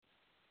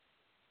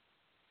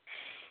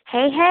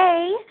Hey,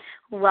 hey,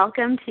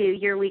 welcome to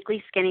your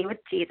weekly Skinny with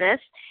Jesus.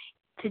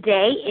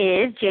 Today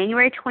is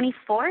January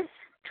 24th,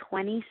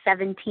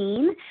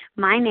 2017.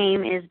 My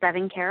name is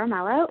Bevan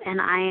Caramello, and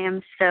I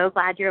am so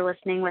glad you're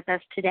listening with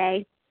us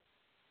today.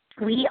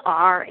 We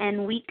are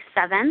in week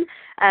 7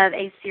 of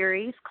a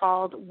series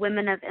called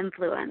Women of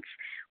Influence,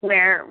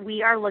 where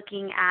we are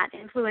looking at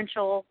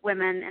influential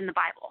women in the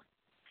Bible.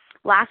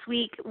 Last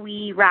week,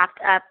 we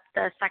wrapped up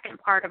the second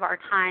part of our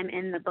time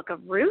in the book of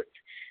Ruth.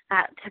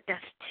 That took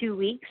us 2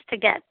 weeks to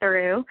get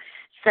through.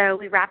 So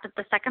we wrapped up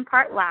the second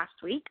part last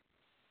week.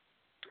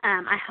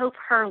 I hope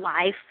her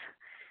life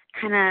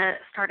kind of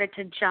started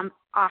to jump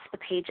off the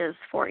pages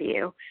for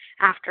you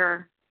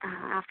after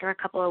a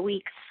couple of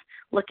weeks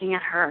looking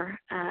at her.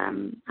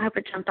 I hope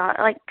it jumped out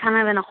like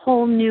kind of in a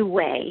whole new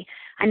way.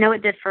 I know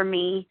it did for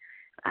me.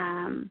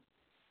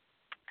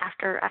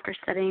 After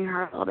studying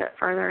her a little bit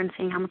further and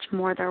seeing how much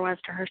more there was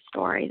to her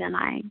story than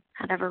I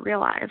had ever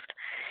realized.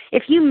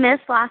 If you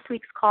missed last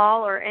week's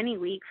call, or any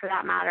week for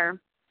that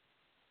matter,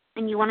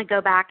 and you want to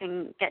go back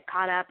and get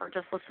caught up or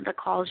just listen to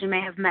calls you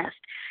may have missed,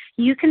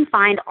 you can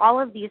find all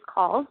of these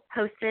calls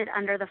posted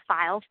under the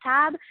Files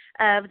tab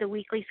of the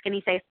Weekly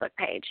Skinny Facebook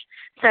page.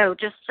 So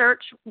just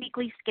search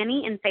Weekly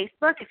Skinny in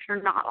Facebook if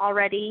you're not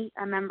already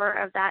a member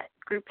of that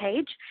group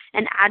page,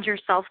 and add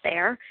yourself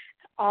there.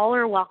 All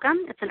are welcome.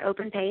 It's an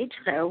open page,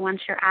 so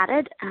once you're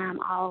added,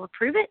 I'll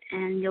approve it,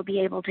 and you'll be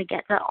able to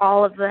get to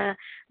all of the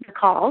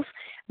calls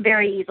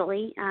very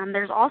easily.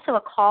 There's also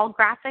a call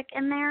graphic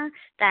in there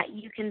that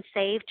you can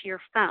save to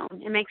your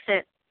phone. It makes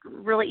it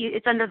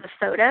it's under the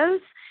photos.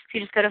 If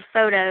you just go to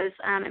photos,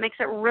 it makes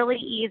it really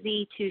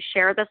easy to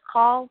share this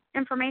call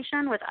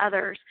information with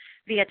others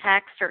via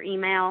text or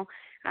email.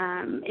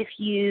 If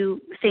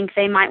you think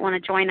they might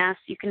want to join us,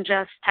 you can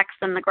just text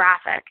them the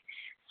graphic.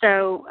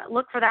 So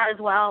look for that as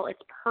well. It's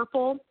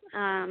purple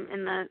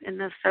in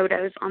the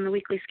photos on the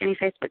Weekly Skinny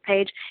Facebook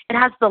page. It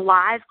has the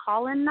live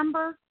call-in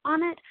number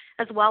on it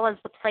as well as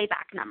the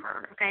playback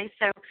number. Okay,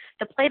 so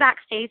the playback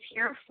stays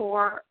here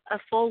for a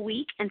full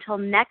week until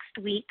next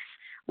week's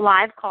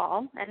live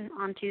call, and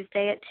on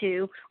Tuesday at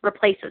 2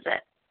 replaces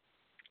it.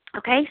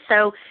 Okay,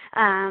 so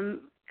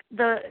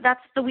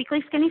that's the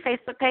Weekly Skinny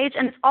Facebook page,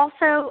 and it's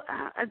also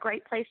a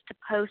great place to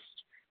post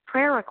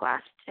prayer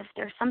requests. If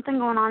there's something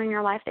going on in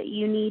your life that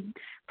you need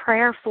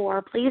prayer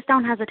for, please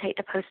don't hesitate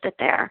to post it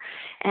there.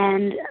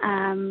 And,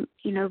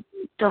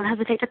 don't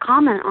hesitate to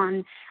comment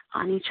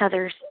on each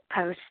other's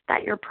posts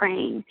that you're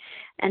praying,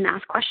 and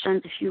ask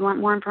questions if you want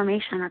more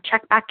information, or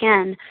check back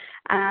in.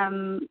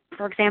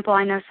 For example,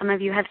 I know some of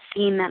you have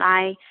seen that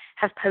I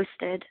have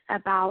posted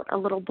about a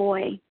little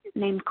boy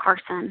named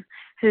Carson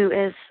who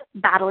is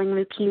battling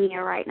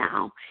leukemia right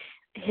now.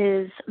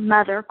 His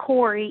mother,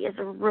 Corey, is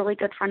a really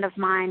good friend of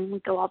mine. We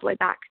go all the way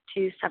back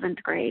to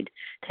 7th grade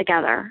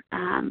together.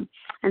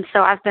 And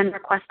so I've been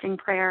requesting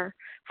prayer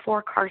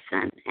for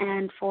Carson,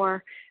 and I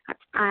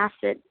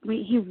asked that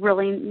he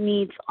really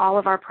needs all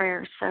of our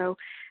prayers. So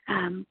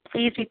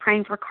please be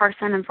praying for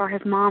Carson and for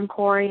his mom,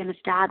 Corey, and his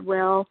dad,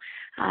 Will.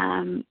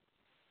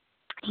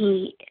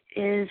 He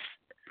is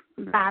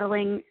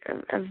battling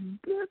a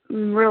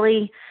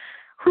really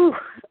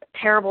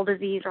terrible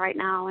disease right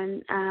now,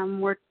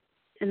 and we're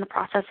in the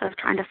process of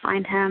trying to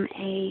find him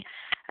a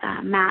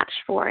match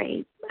for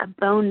a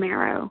bone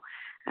marrow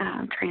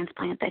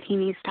transplant that he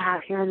needs to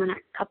have here in the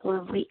next couple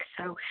of weeks.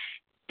 So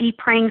be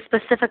praying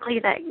specifically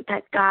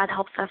that God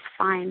helps us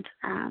find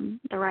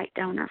the right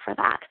donor for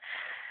that.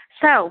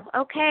 So,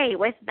 okay,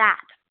 with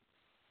that,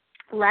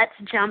 let's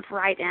jump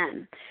right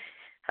in.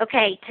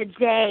 Okay,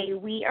 today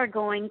we are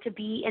going to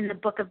be in the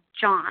book of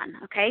John.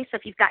 Okay, so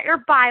if you've got your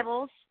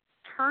Bibles,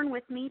 turn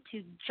with me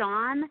to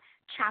John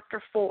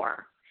chapter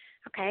 4.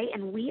 Okay,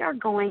 and we are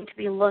going to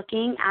be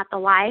looking at the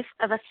life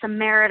of a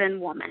Samaritan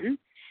woman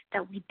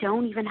that we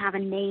don't even have a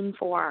name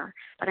for,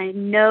 but I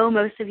know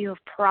most of you have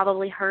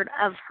probably heard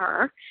of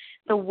her,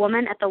 the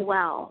woman at the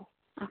well.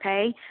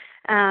 Okay,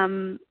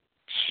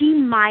 she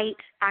might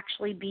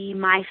actually be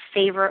my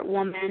favorite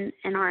woman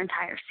in our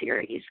entire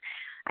series.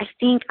 I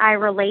think I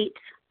relate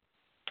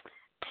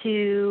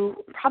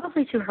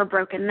probably to her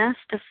brokenness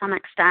to some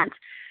extent,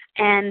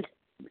 and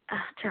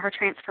to her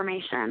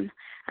transformation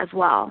as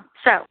well.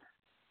 So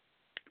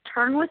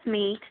turn with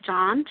me to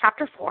John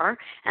chapter 4,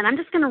 and I'm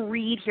just going to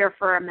read here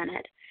for a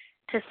minute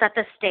to set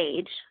the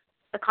stage,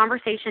 the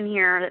conversation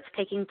here that's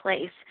taking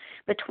place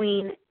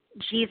between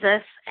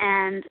Jesus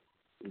and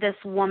this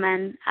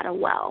woman at a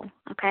well,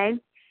 okay?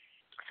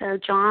 So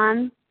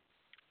John,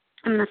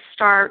 I'm going to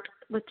start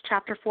with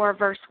chapter 4,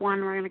 verse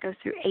 1. We're going to go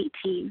through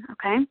 18,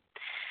 okay?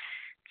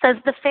 It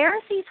says, the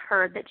Pharisees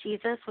heard that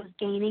Jesus was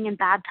gaining and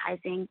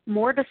baptizing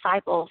more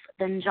disciples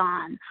than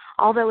John,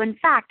 although in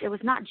fact it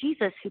was not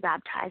Jesus who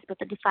baptized, but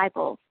the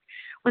disciples.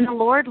 When the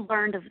Lord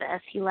learned of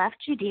this, he left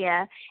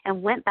Judea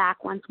and went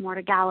back once more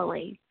to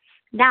Galilee.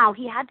 Now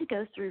he had to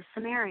go through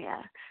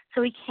Samaria.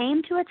 So he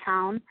came to a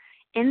town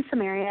in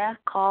Samaria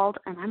called,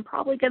 and I'm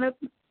probably going to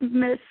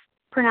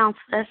mispronounce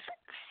this,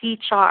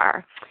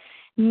 Sychar,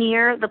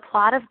 near the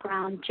plot of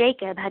ground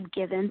Jacob had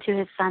given to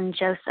his son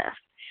Joseph.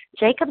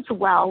 Jacob's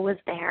well was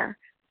there,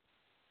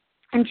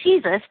 and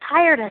Jesus,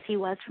 tired as he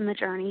was from the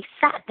journey,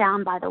 sat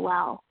down by the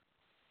well.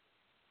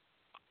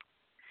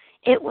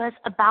 It was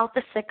about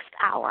the 6th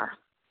hour.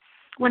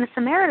 When a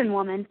Samaritan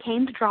woman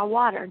came to draw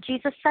water,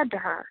 Jesus said to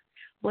her,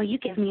 "Will you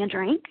give me a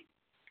drink?"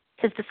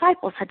 His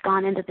disciples had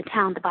gone into the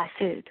town to buy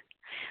food.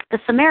 The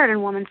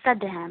Samaritan woman said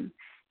to him,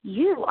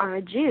 "You are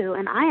a Jew,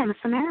 and I am a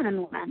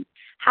Samaritan woman.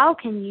 How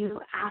can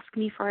you ask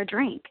me for a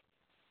drink?"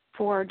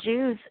 For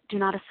Jews do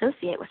not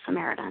associate with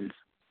Samaritans.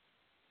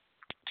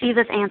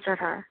 Jesus answered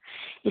her,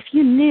 "If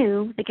you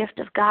knew the gift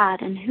of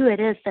God and who it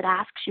is that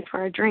asks you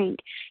for a drink,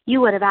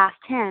 you would have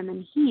asked him,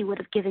 and he would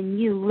have given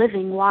you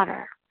living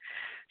water."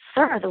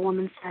 "Sir," the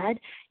woman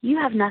said, "you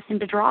have nothing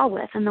to draw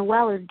with, and the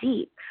well is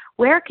deep.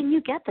 Where can you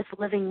get this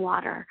living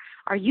water?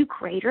 Are you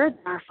greater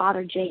than our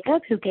father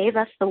Jacob, who gave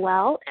us the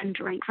well and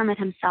drank from it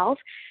himself,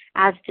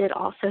 as did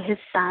also his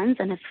sons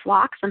and his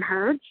flocks and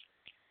herds?"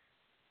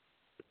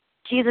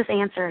 Jesus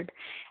answered,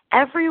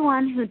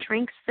 "Everyone who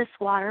drinks this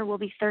water will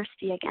be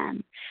thirsty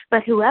again,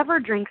 but whoever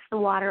drinks the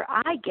water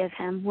I give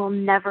him will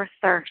never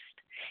thirst.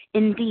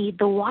 Indeed,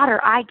 the water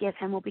I give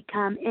him will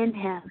become in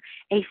him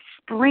a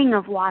spring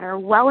of water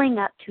welling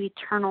up to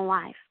eternal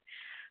life."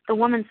 The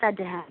woman said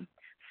to him,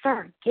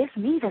 "Sir, give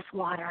me this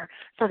water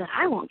so that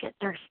I won't get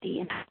thirsty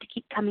and have to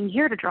keep coming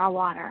here to draw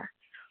water."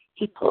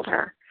 He told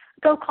her,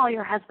 "Go call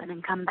your husband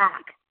and come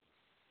back."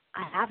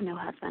 "I have no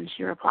husband,"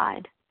 she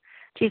replied.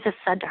 Jesus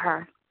said to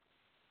her,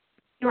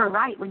 "You are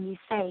right when you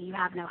say you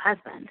have no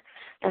husband.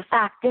 The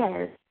fact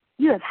is,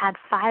 you have had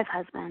 5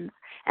 husbands,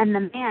 and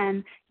the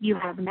man you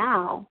have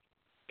now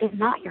is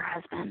not your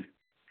husband.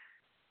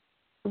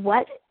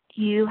 What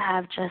you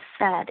have just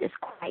said is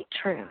quite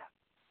true."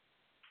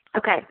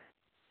 Okay,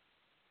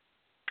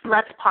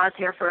 let's pause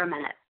here for a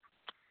minute.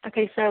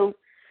 Okay, so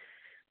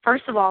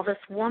first of all,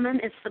 this woman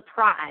is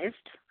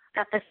surprised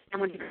that this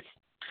man would use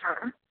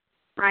her,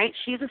 right?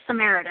 She's a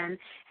Samaritan,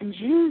 and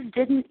Jews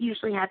didn't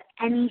usually have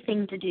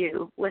anything to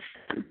do with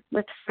them,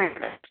 with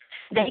Samaritans.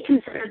 They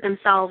considered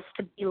themselves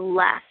to be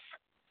less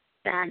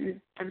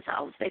than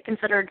themselves. They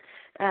considered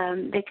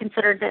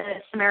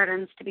the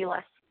Samaritans to be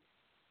less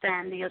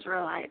than the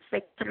Israelites.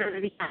 They considered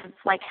them to be kind of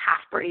like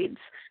half-breeds,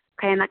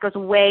 okay, and that goes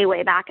way,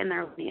 way back in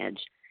their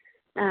lineage.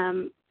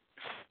 And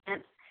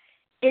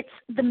it's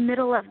the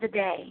middle of the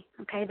day,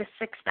 okay, the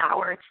 6th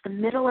hour. It's the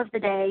middle of the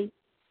day.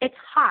 It's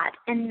hot,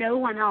 and no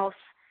one else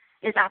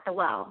is at the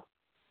well,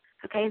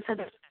 okay? And so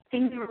the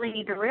thing we really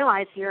need to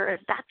realize here is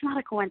that's not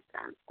a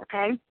coincidence,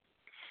 okay?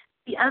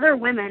 The other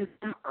women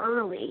come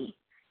early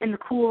in the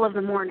cool of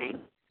the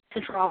morning to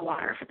draw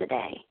water for the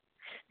day,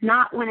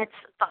 not when it's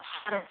the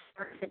hottest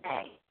part of the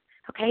day,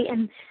 okay?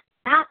 And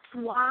that's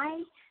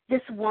why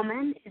this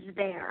woman is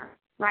there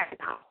right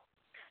now.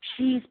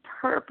 She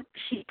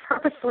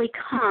purposely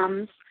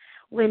comes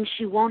when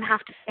she won't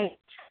have to face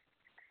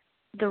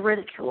the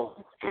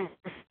ridicule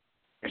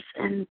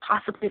and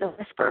possibly the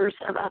whispers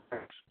of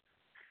others.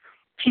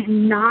 She's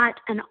not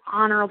an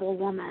honorable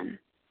woman.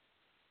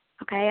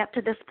 Okay, up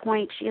to this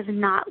point, she has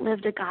not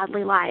lived a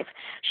godly life.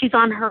 She's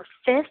on her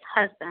 5th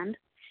husband,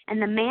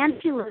 and the man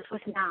she lives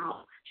with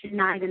now, she's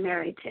not even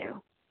married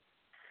to.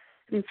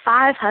 I mean,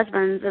 5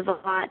 husbands is a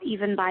lot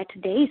even by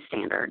today's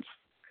standards.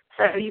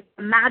 So you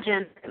can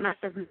imagine it must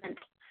have meant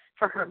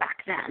for her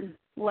back then,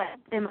 what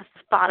they must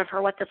have thought of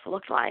her, what this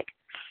looked like.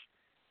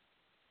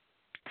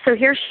 So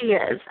here she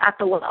is at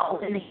the well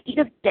in the heat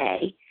of the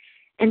day,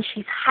 and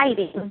she's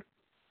hiding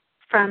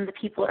from the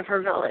people of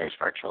her village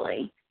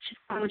virtually. She's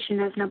gone when she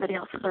knows nobody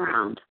else is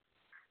around,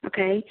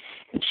 okay?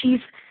 And she's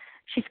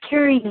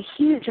carrying a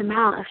huge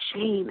amount of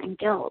shame and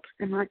guilt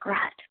and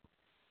regret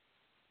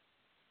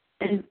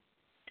and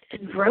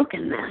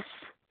brokenness.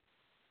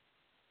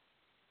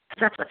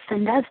 That's what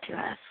sin does to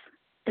us.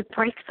 It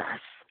breaks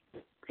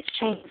us. It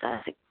shames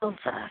us. It kills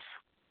us.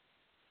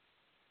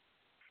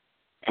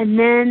 And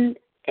then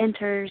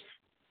enters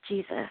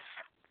Jesus.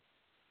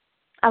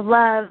 I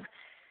love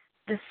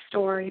this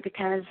story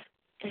because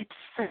it's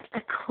such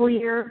a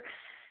clear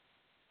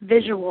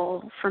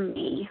visual for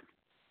me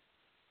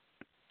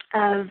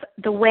of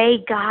the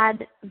way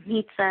God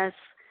meets us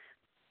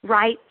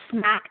right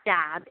smack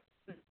dab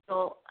in the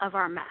middle of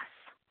our mess.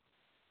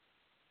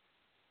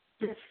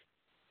 This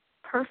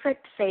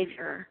perfect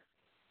Savior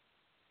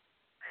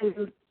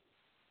who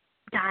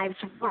dives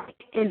right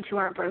into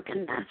our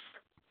brokenness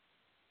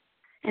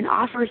and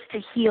offers to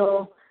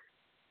heal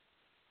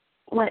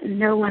what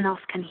no one else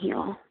can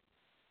heal.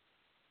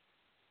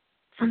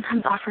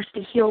 Sometimes offers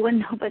to heal what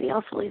nobody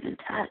else will even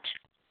touch.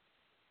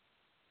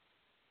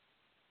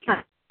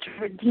 To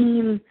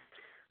redeem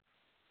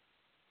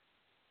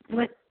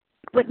what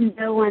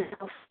no one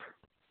else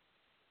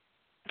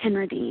can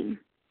redeem.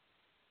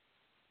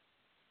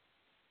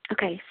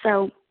 Okay,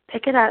 so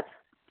pick it up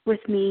with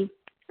me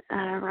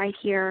right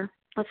here.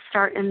 Let's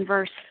start in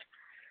verse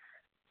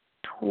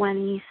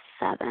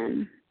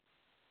 27.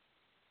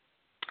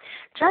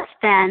 Just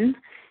then,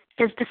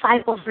 his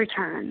disciples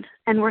returned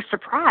and were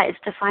surprised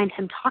to find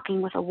him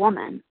talking with a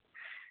woman.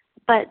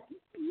 But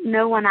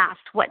no one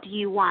asked, "What do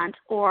you want?"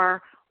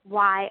 or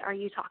 "Why are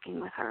you talking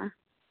with her?"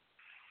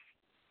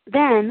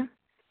 Then,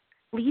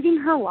 leaving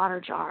her water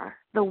jar,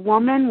 the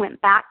woman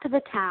went back to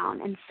the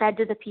town and said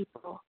to the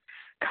people,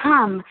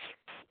 "Come,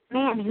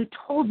 man who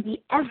told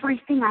me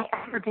everything I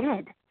ever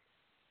did.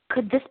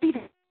 Could this be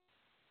the..."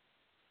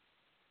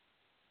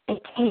 They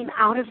came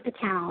out of the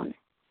town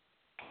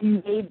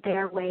and made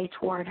their way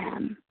toward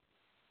him.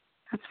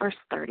 That's verse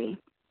 30.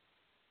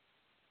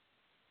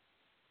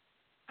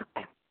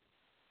 Okay.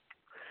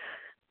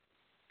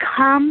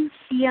 Come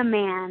see a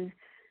man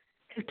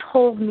who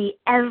told me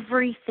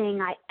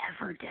everything I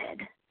ever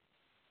did.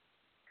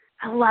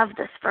 I love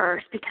this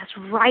verse because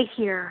right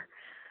here,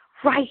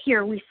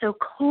 we so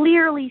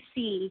clearly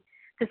see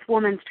this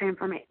woman's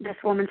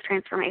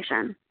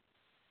transformation.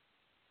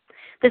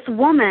 This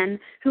woman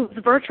who was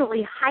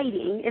virtually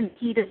hiding in the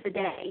heat of the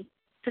day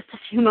just a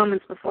few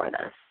moments before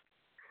this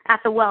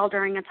at the well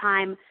during a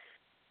time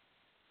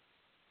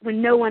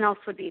when no one else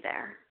would be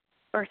there,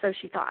 or so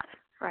she thought,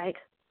 right?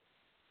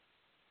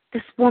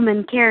 This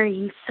woman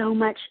carrying so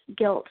much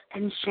guilt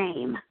and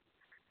shame.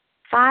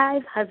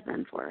 5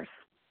 husbands worth.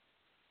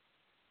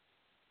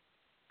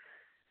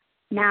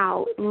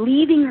 Now,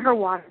 leaving her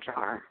water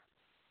jar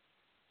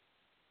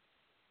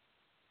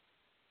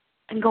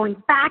and going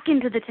back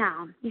into the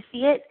town. You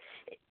see it?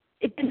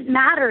 It didn't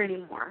matter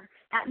anymore.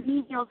 That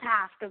menial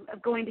task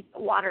of going to get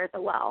water at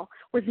the well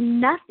was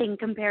nothing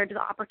compared to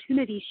the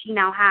opportunity she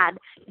now had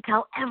to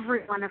tell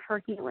everyone of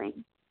her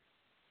healing.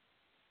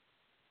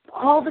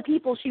 All the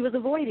people she was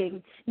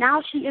avoiding,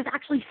 now she is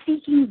actually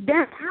seeking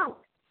them out.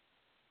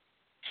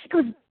 She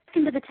goes back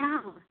into the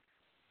town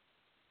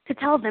to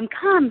tell them,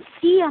 "Come,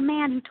 see a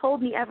man who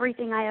told me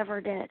everything I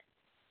ever did."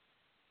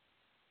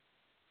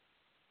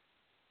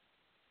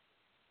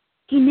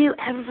 He knew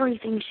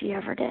everything she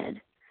ever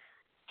did.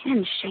 He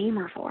didn't shame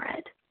her for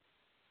it.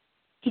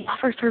 He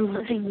offers her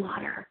living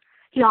water.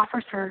 He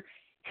offers her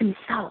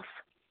himself.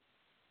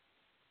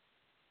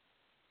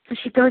 So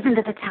she goes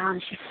into the town.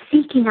 She's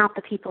seeking out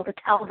the people to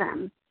tell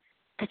them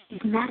that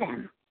she's met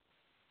him.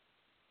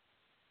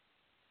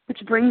 Which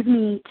brings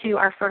me to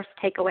our first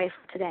takeaway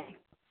for today.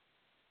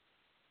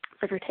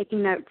 So if you're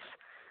taking notes,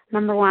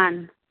 number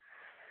 1,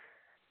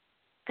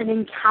 an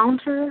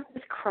encounter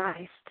with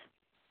Christ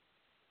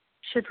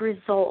should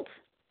result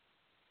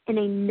in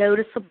a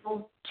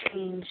noticeable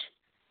change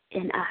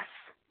in us.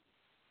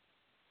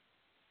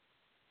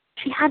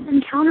 She had an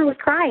encounter with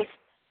Christ.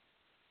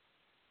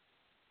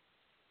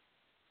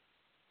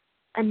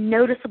 A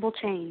noticeable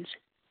change.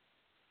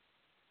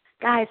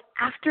 Guys,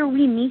 after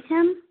we meet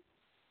him,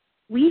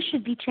 we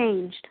should be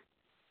changed.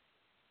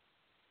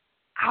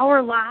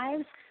 Our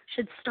lives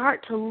should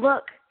start to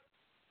look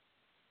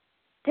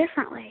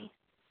differently.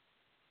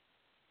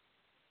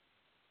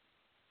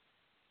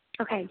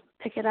 Okay,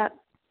 pick it up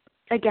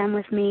again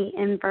with me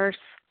in verse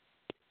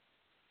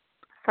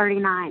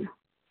 39.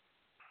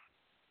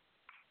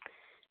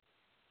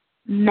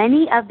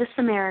 Many of the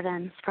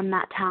Samaritans from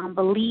that town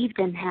believed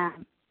in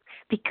him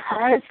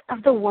because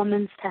of the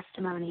woman's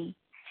testimony.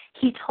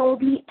 He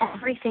told me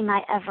everything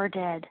I ever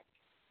did.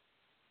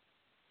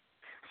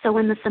 So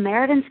when the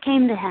Samaritans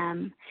came to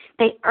him,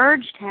 they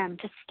urged him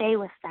to stay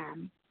with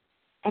them,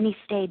 and he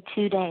stayed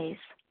 2 days.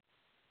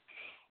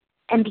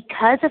 And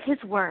because of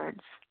his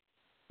words,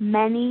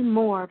 many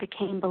more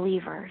became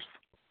believers.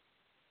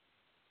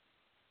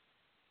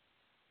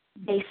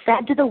 They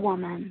said to the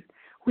woman,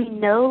 "We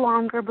no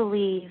longer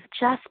believe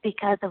just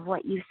because of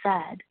what you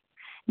said.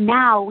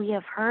 Now we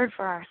have heard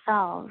for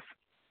ourselves,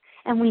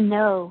 and we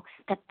know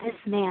that this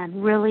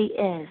man really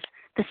is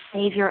the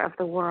Savior of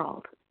the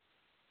world."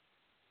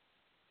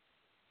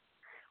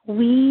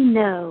 We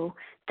know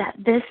that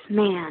this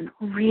man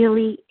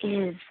really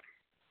is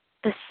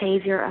the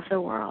Savior of the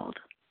world.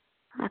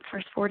 That's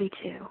verse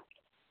 42.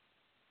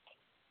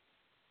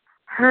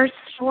 Her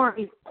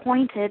story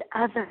pointed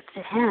others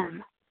to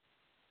him.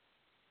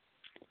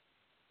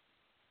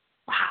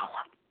 Wow.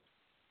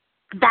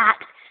 That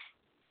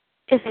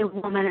is a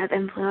woman of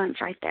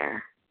influence right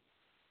there.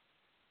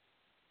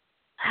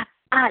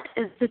 That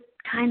is the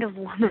kind of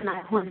woman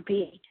I want to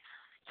be.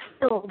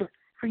 Healed,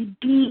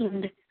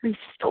 redeemed,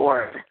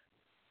 restored.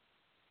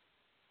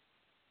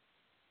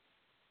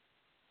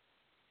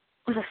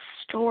 With a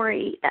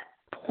story that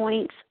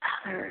points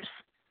others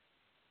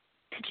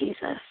to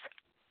Jesus,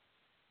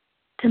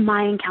 to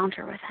my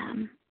encounter with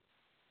him.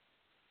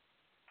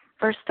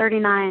 Verse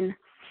 39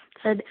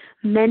 said,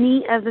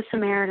 many of the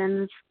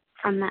Samaritans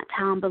from that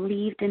town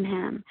believed in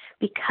him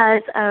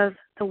because of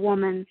the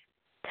woman's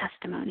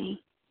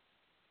testimony.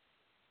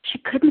 She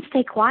couldn't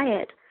stay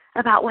quiet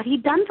about what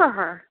he'd done for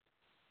her,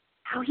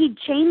 how he'd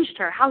changed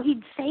her, how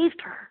he'd saved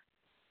her.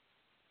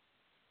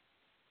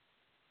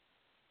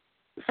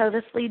 So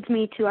this leads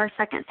me to our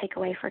second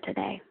takeaway for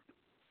today.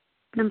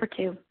 Number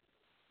 2,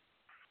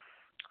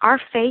 our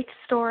faith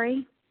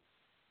story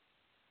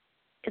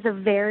is a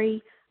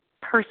very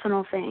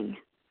personal thing,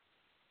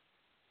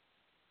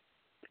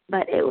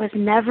 but it was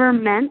never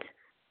meant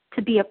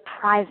to be a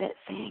private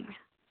thing.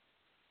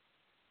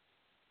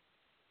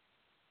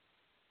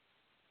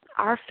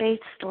 Our faith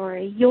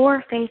story,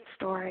 your faith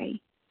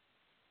story,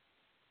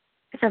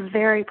 is It's a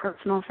very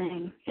personal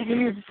thing. It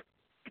is.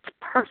 It's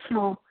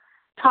personal.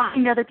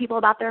 Talking to other people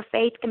about their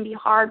faith can be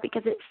hard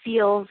because it's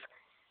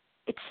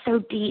so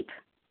deep.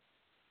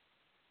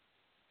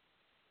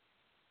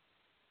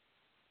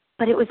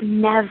 But it was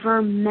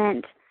never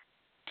meant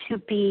to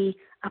be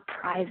a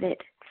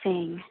private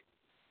thing.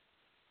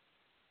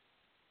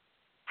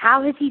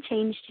 How has he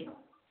changed you?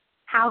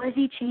 How has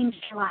he changed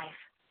your life?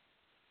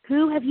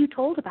 Who have you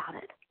told about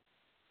it?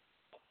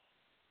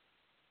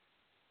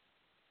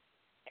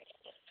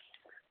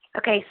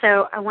 Okay,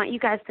 so I want you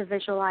guys to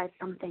visualize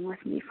something with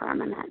me for a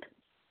minute.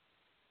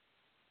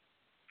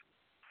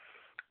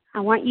 I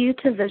want you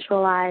to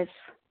visualize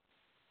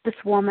this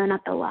woman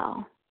at the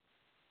well.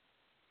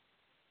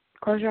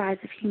 Close your eyes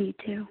if you need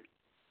to.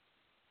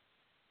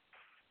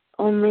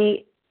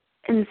 Only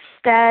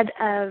instead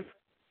of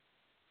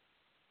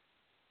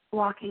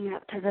walking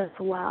up to this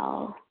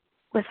well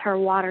with her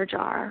water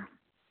jar,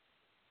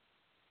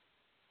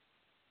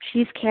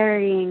 she's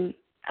carrying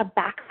a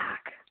backpack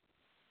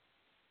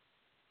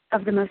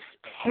of the most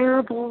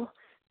terrible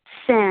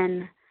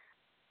sin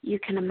you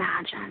can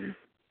imagine.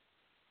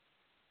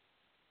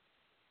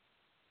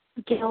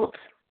 Guilt,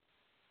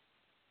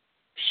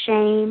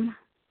 shame,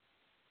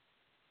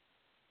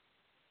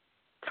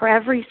 for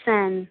every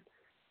sin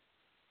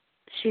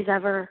she's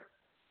ever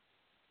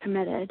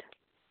committed.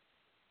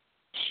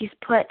 She's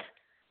put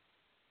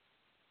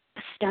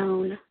a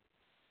stone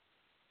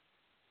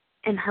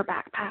in her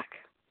backpack.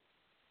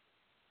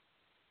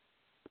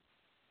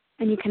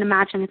 And you can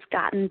imagine it's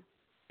gotten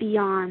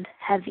beyond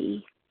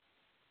heavy.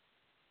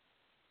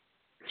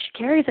 She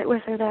carries it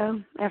with her,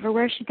 though,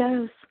 everywhere she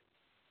goes.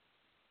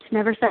 She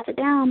never sets it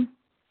down.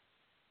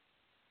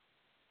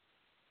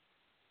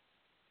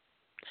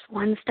 Just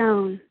one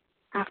stone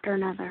after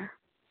another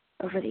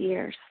over the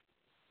years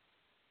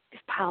is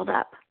piled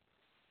up.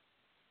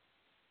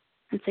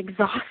 It's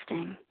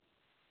exhausting.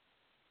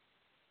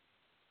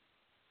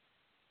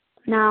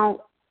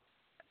 Now,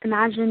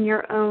 imagine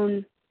your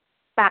own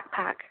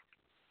backpack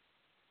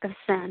of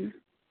sin,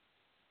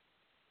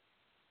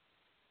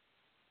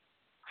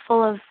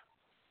 full of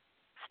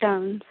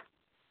stones,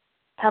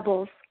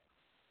 pebbles,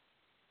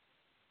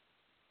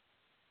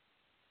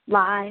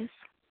 lies,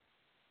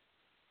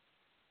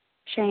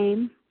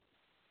 shame,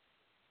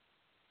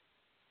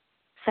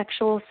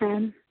 sexual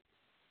sin,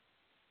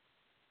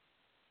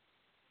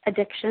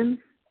 addiction,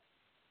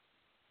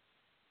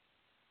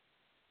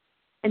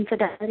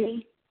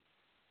 infidelity,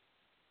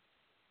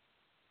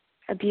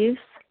 abuse,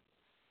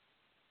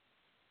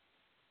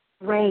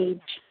 rage,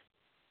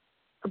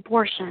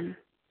 abortion,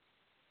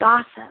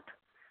 gossip,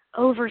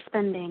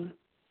 overspending,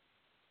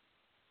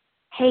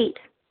 hate.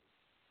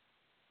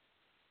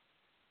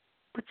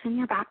 What's in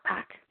your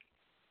backpack?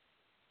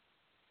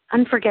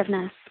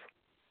 Unforgiveness,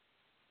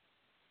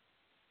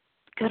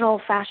 good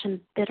old-fashioned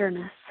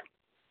bitterness.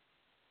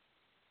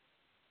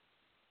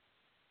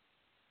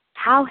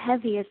 How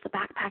heavy is the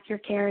backpack you're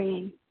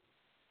carrying?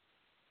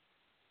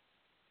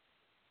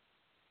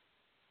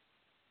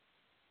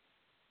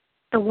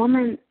 The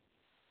woman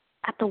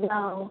at the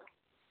well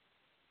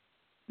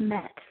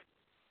met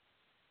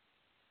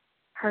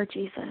her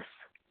Jesus.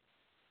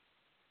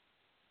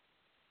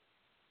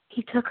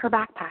 He took her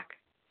backpack.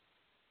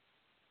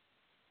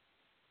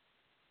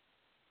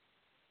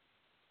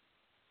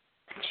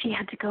 And she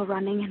had to go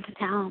running into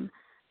town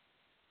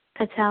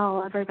to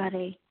tell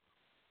everybody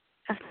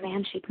of the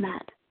man she'd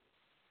met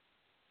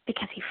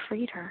because he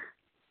freed her.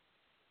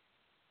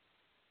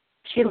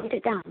 She laid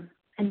it down,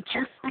 and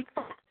just like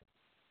that,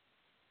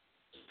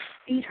 he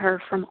freed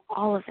her from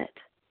all of it.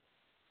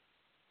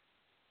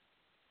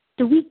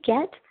 Do we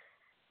get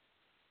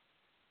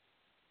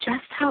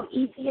just how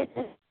easy it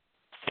is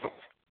to set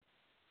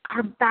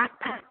our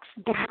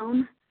backpacks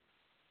down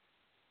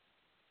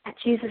at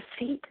Jesus'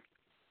 feet?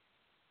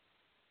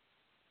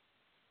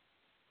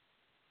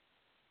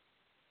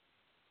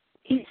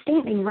 He's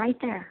standing right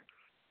there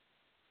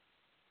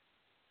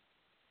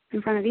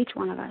in front of each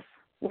one of us,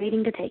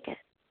 waiting to take it.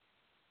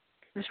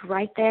 He was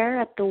right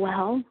there at the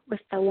well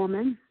with the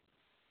woman.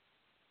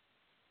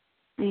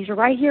 And he's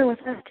right here with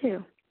us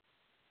too.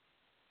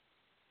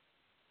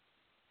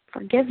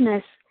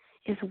 Forgiveness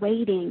is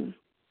waiting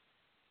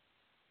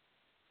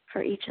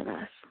for each of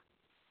us.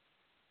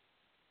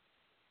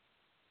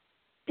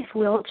 If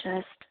we'll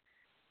just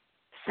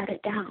set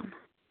it down.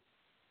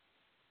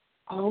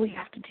 All we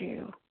have to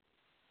do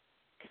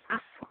is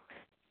ask for it.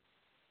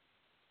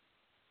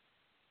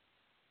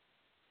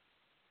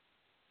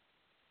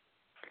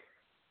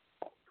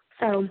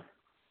 So,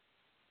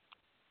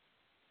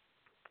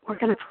 we're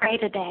going to pray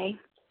today.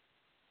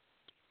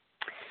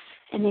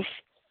 And if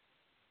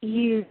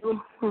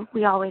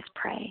we always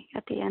pray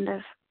at the end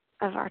of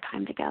our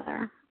time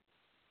together.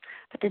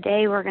 But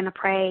today we're going to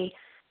pray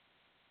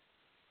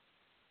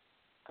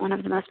one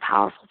of the most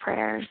powerful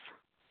prayers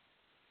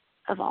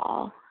of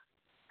all.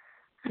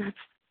 And it's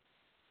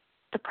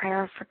the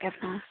prayer of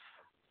forgiveness.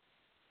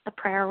 The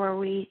prayer where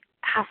we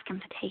ask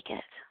him to take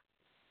it.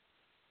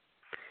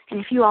 And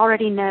if you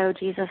already know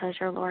Jesus as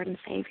your Lord and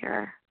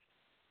Savior,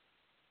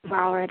 We've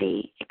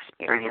already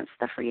experienced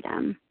the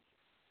freedom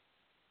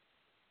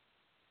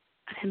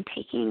of him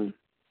taking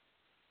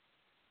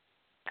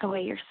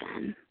away your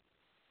sin,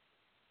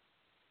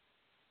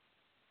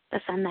 the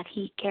sin that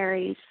he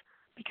carries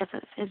because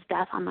of his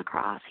death on the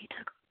cross. He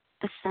took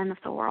the sin of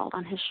the world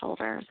on his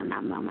shoulders in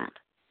that moment.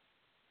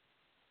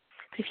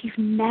 But if you've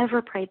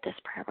never prayed this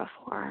prayer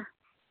before,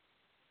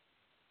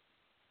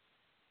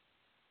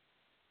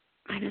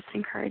 I just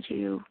encourage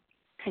you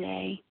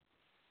today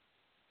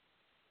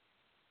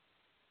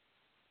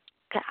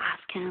to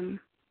ask him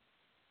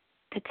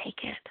to take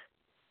it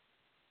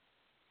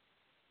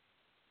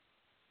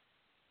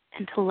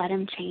and to let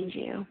him change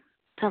you,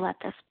 to let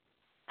this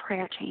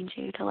prayer change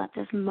you, to let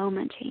this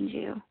moment change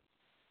you.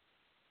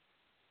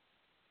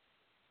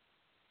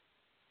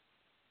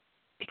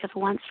 Because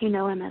once you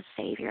know him as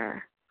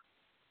Savior,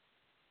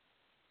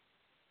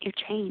 you're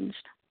changed.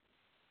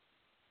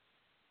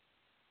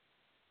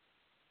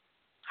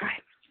 All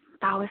right,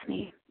 bow with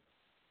me.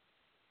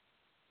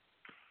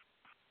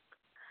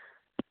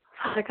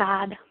 Father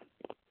God,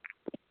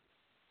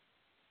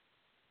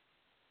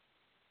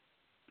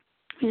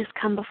 we just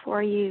come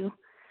before you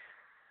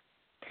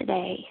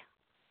today,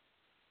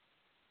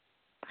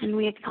 and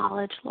we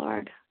acknowledge,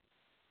 Lord,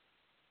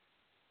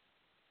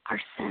 our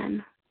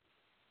sin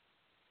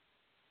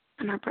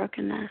and our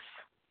brokenness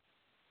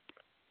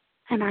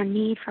and our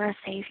need for a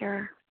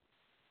Savior.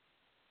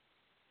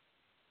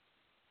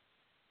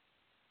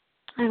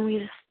 And we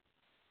just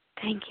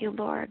thank you,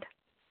 Lord,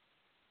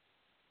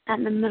 that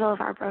in the middle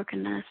of our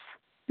brokenness,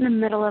 in the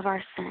middle of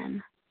our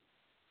sin,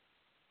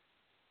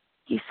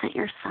 you sent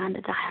your Son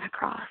to die on a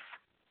cross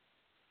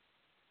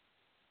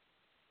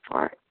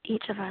for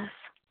each of us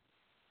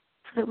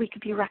so that we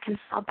could be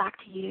reconciled back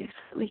to you, so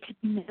that we could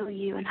know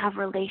you and have a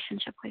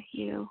relationship with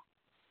you.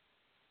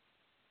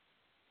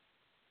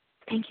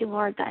 Thank you,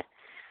 Lord, that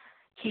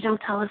you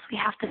don't tell us we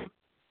have to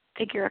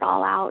figure it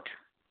all out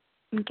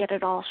and get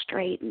it all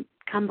straight and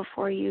come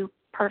before you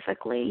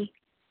perfectly.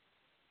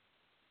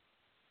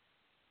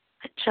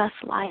 But just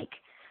like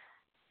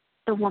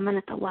the woman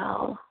at the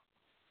well,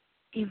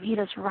 you meet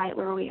us right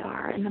where we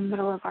are in the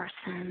middle of our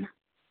sin.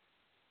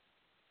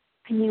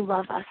 And you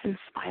love us in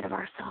spite of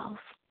ourselves.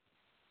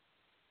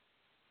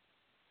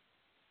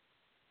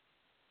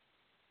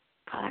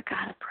 Father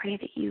God, I pray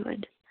that you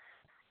would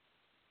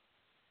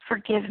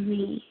forgive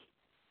me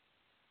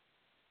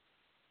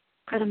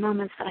for the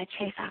moments that I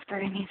chase after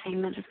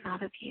anything that is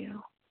not of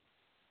you.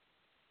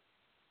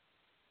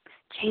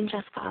 Change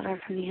us,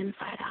 Father, from the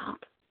inside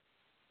out.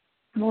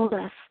 Mold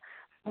us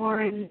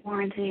more and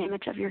more into the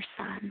image of your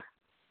Son.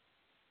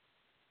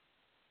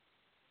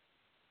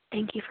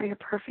 Thank you for your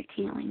perfect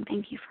healing.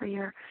 Thank you for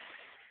your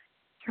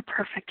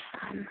perfect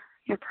Son,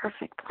 your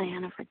perfect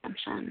plan of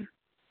redemption,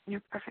 and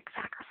your perfect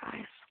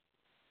sacrifice.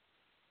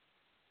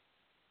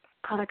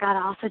 Father God,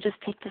 I also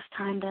just take this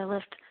time to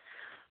lift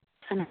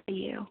Son to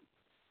you.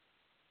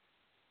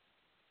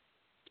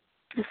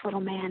 This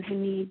little man who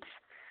needs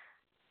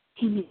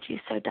you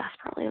so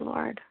desperately,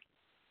 Lord.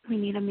 We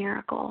need a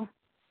miracle.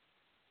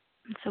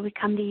 And so we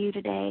come to you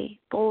today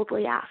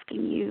boldly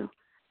asking you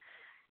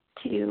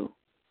to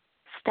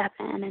step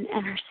in and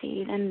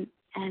intercede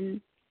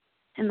and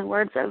in the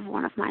words of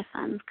one of my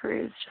sons,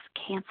 Cruz,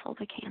 just cancel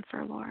the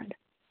cancer, Lord.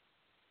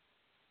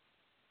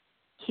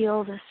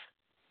 Heal this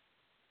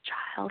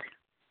child.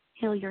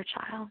 Heal your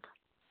child.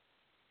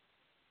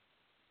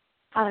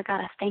 Father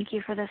God, I thank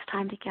you for this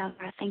time together.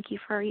 I thank you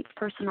for each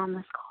person on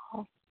this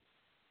call.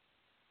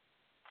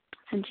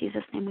 It's in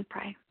Jesus' name we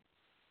pray.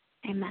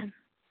 Amen.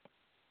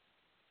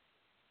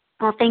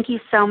 Well, thank you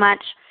so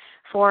much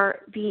for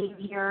being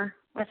here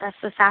with us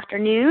this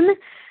afternoon.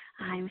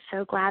 I'm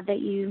so glad that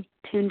you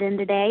tuned in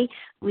today.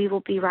 We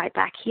will be right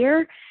back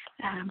here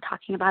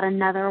talking about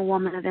another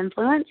woman of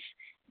influence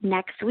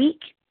next week,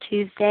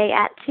 Tuesday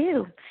at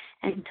 2.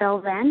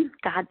 Until then,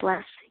 God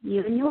bless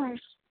you and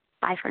yours.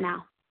 Bye for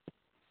now.